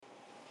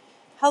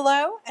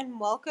Hello and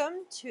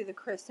welcome to the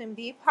Kris and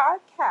Bea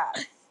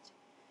Podcast.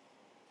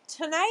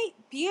 Tonight,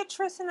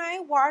 Beatrice and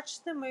I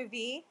watched the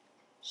movie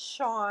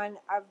Shaun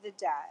of the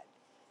Dead.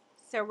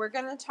 So we're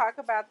going to talk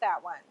about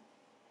that one.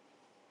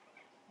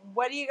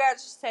 What do you got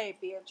to say,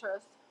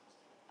 Beatrice?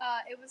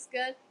 It was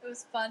good. It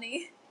was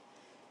funny.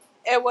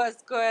 It was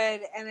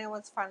good and it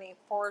was funny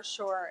for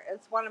sure.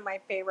 It's one of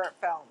my favorite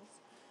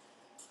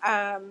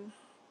films.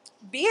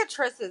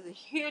 Beatrice is a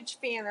huge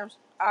fan of,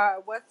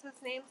 what's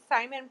his name?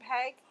 Simon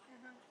Pegg?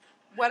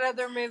 Mm-hmm. What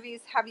other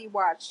movies have you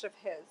watched of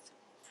his?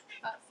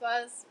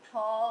 Fuzz,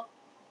 Paul.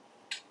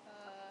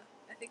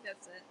 I think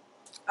that's it.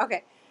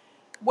 Okay.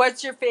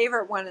 What's your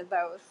favorite one of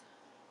those?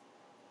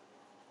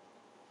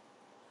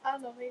 I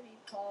don't know, maybe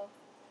Paul.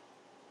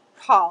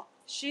 Paul.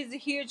 She's a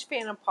huge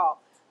fan of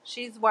Paul.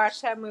 She's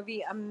watched that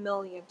movie a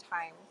million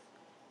times.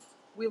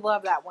 We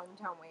love that one,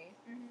 don't we?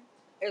 Mm-hmm.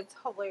 It's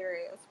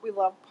hilarious. We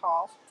love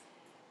Paul.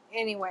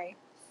 Anyway,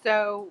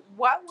 so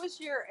what was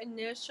your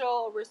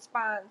initial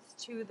response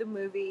to the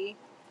movie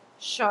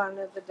Shaun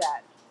of the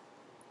Dead?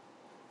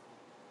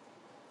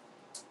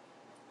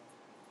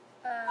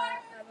 I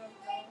don't know.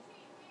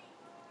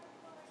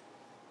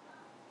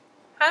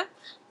 Huh?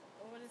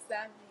 What does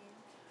that mean?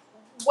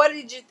 What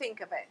did you think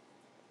of it?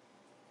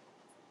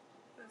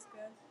 It was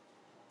good.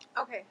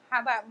 Okay,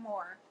 how about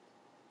more?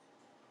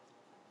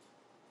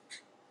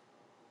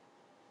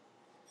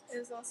 It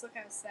was also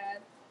kind of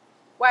sad.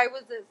 Why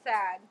was it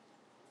sad?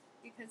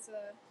 Because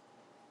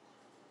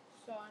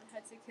Shaun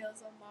had to kill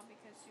his own mom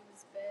because she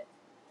was bit.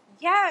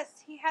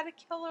 Yes, he had to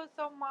kill his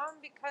own mom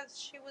because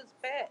she was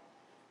bit.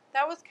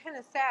 That was kind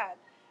of sad.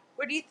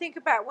 What do you think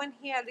about when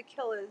he had to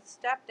kill his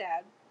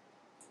stepdad?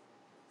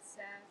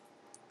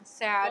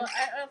 Sad. Well,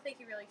 I don't think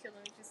he really killed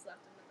him. He just left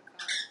him in the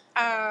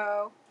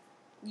car. Oh,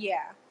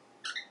 yeah.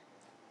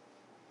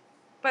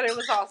 But it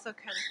was also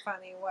kind of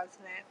funny,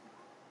 wasn't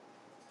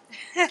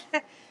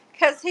it?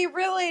 Because he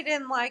really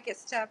didn't like his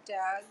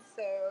stepdad,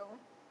 so...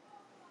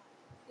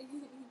 He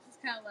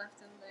just kind of left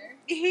him there.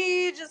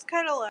 He just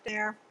kind of left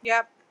there.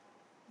 Yep.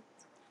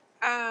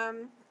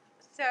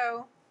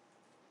 So,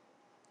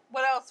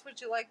 what else would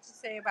you like to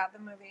say about the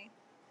movie?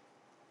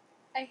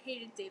 I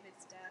hated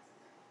David's death.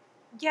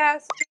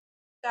 Yes,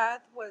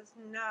 death was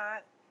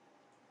not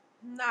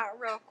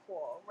real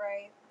cool,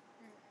 right?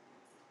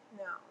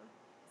 No.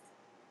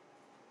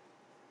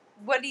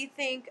 What do you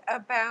think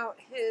about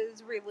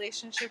his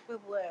relationship with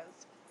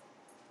Liz?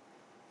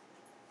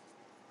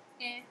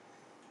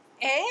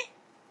 Eh?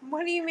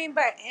 What do you mean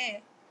by eh?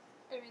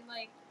 I mean,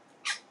 like,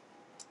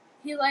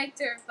 he liked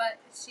her, but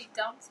she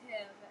dumped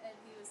him, and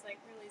he was, like,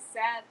 really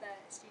sad that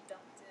she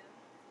dumped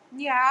him.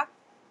 Yeah.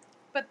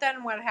 But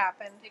then what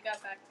happened? They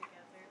got back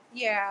together.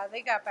 Yeah,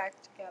 they got back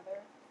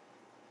together.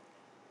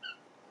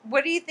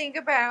 What do you think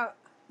about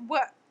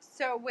what?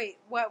 So wait,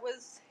 what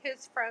was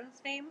his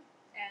friend's name?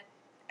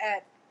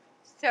 Ed.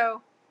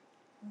 So,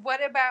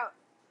 what about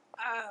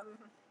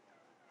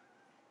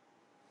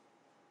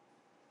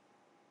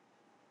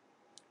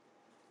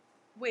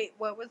Wait,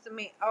 what was the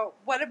main? Oh,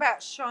 what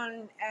about Shaun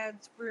and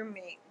Ed's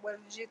roommate? What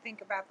did you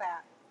think about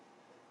that?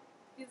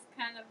 He's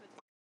kind of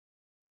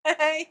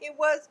a He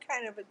was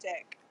kind of a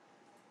dick.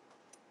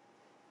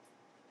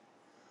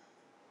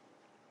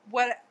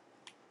 What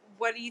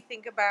do you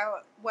think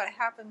about what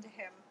happened to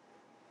him?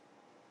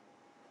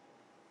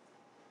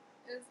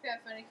 It was kind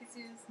of funny because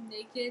he was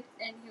naked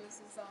and he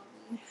was a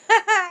zombie.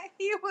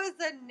 He was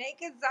a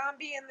naked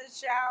zombie in the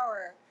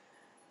shower.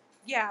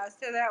 Yeah,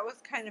 so that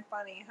was kind of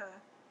funny, huh?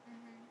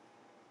 Mm-hmm.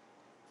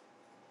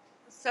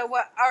 So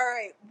what? All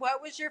right,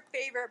 what was your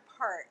favorite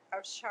part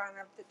of Shaun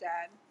of the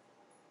Dead?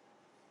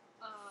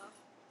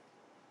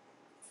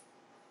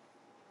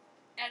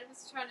 Ed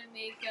was trying to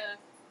make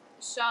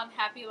Shaun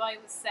happy while he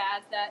was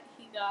sad that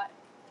he got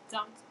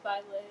dumped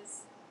by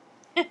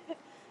Liz.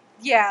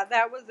 Yeah,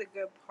 that was a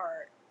good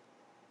part.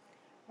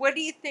 What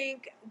do you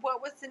think?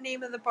 What was the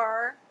name of the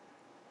bar?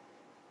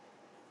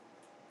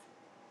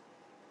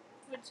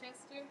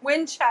 Winchester.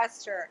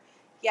 Winchester.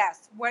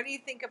 Yes. What do you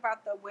think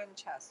about the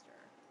Winchester?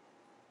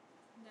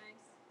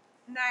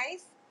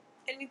 Nice.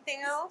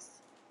 Anything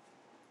else?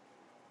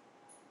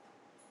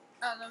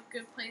 I don't know,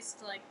 good place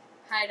to, like,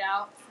 hide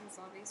out from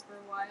zombies for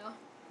a while.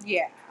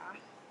 Yeah.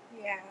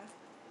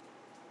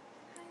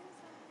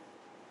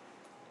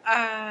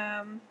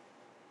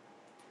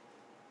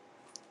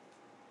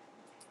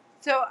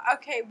 So,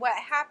 okay, what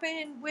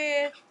happened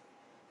with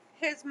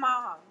his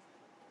mom?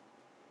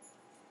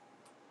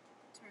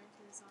 Turned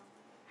into a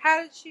zombie.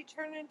 How did she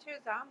turn into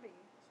a zombie?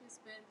 She was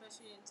bit, but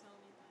she didn't tell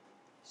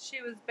anybody.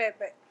 She was bit,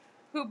 but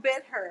who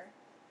bit her?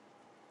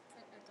 I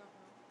don't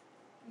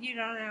know. You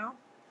don't know?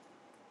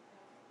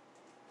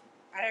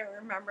 No. I don't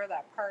remember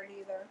that part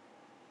either.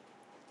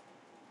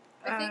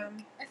 I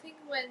think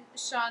when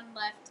Shaun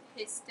left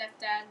his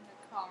stepdad in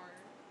the car.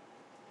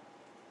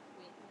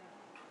 Wait,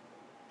 no.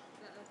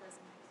 That doesn't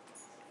make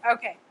sense.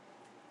 Okay.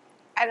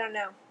 I don't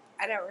know.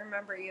 I don't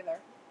remember either.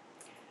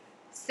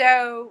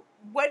 So,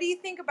 what do you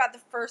think about the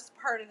first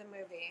part of the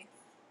movie?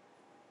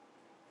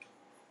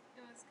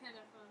 It was kind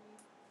of funny.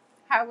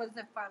 How was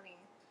it funny?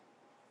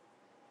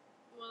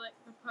 Well, like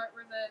the part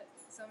where the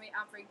zombie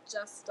outbreak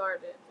just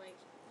started, like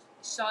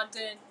Sean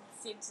didn't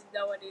seem to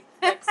know anything,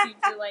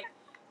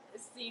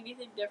 see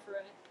anything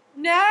different.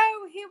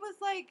 No, he was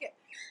like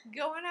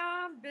going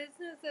on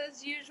business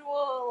as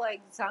usual,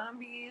 like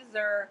zombies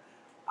are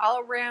all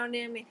around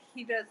him, and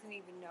he doesn't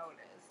even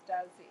notice,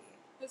 does he?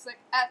 It was like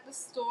at the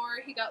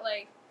store, he got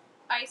like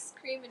ice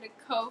cream and a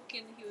Coke,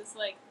 and he was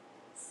like,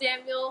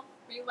 Samuel,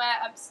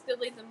 relax, I'm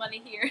spilling the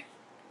money here.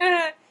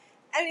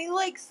 And he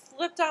like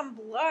slipped on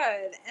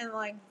blood and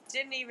like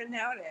didn't even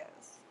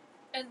notice.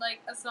 And like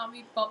a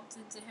zombie bumped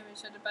into him and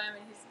shut it by him,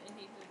 and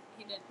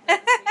he didn't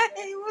notice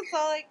either. He was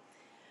all like,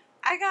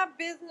 I got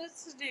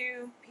business to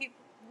do.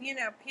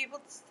 People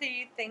to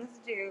see, things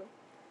to do.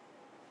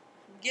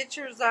 Get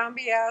your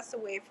zombie ass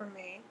away from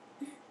me.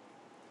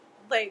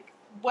 Like,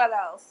 what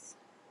else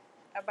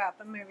about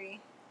the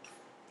movie?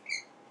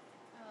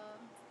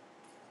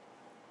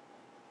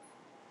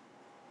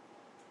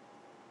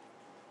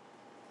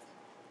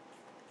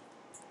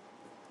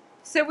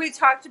 So we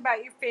talked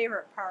about your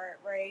favorite part,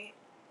 right?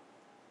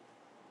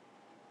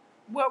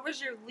 What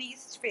was your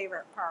least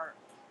favorite part?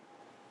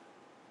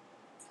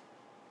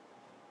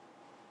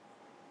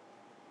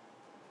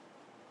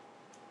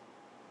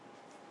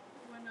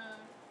 When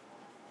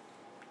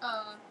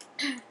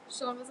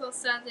Sean was all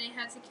sad that he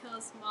had to kill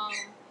his mom,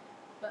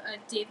 but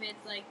David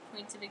like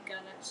pointed a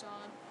gun at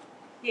Sean.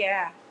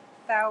 Yeah,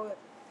 that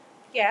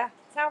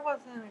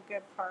wasn't a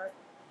good part.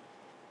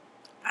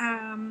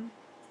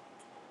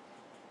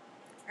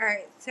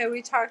 Alright, so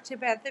we talked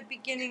about the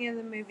beginning of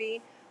the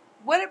movie.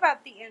 What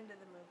about the end of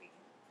the movie?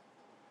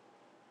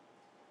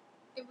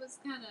 It was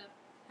kind of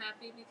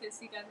happy because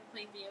he got to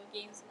play video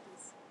games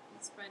with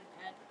his friend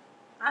Ed.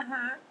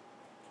 Uh-huh.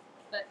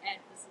 But Ed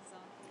was a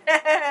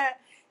zombie.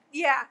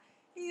 Yeah,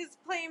 he's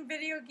playing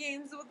video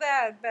games with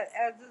Ed, but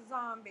Ed's a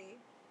zombie.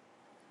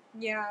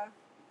 Yeah.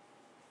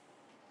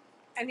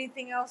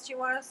 Anything else you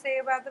want to say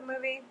about the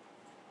movie?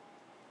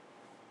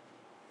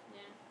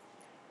 Yeah.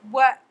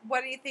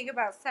 What do you think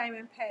about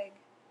Simon Pegg?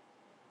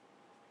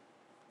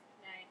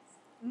 Nice.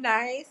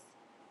 Nice?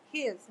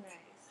 He is nice.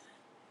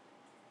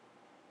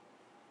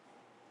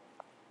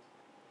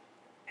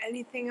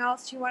 Anything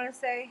else you want to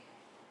say?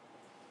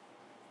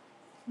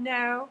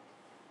 No?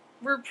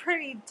 We're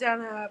pretty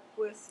done up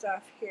with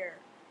stuff here.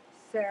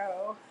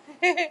 So,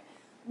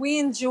 we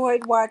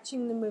enjoyed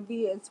watching the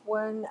movie. It's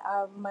one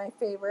of my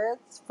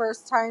favorites.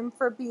 First time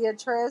for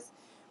Beatrice,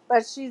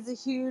 but she's a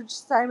huge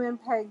Simon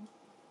Pegg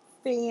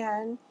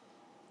fan.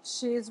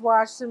 She's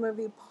watched the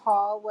movie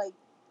Paul like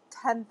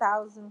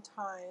 10,000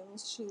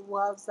 times. She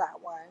loves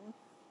that one,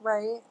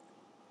 right?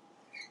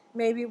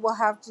 Maybe we'll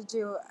have to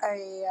do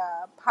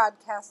a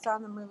podcast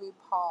on the movie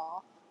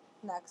Paul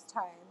next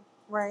time,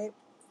 right?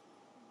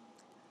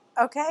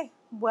 Okay,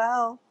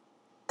 well,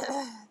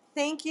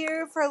 thank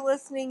you for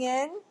listening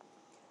in.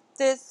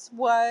 This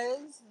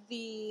was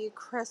the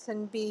Kris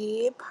and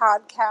Bea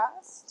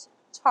Podcast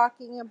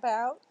talking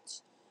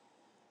about.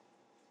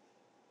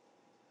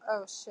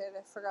 Oh shit,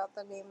 I forgot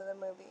the name of the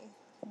movie.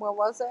 What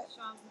was it?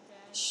 Shaun of the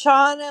Dead.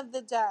 Shaun of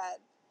the Dead.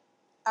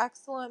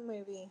 Excellent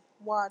movie.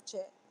 Watch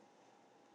it.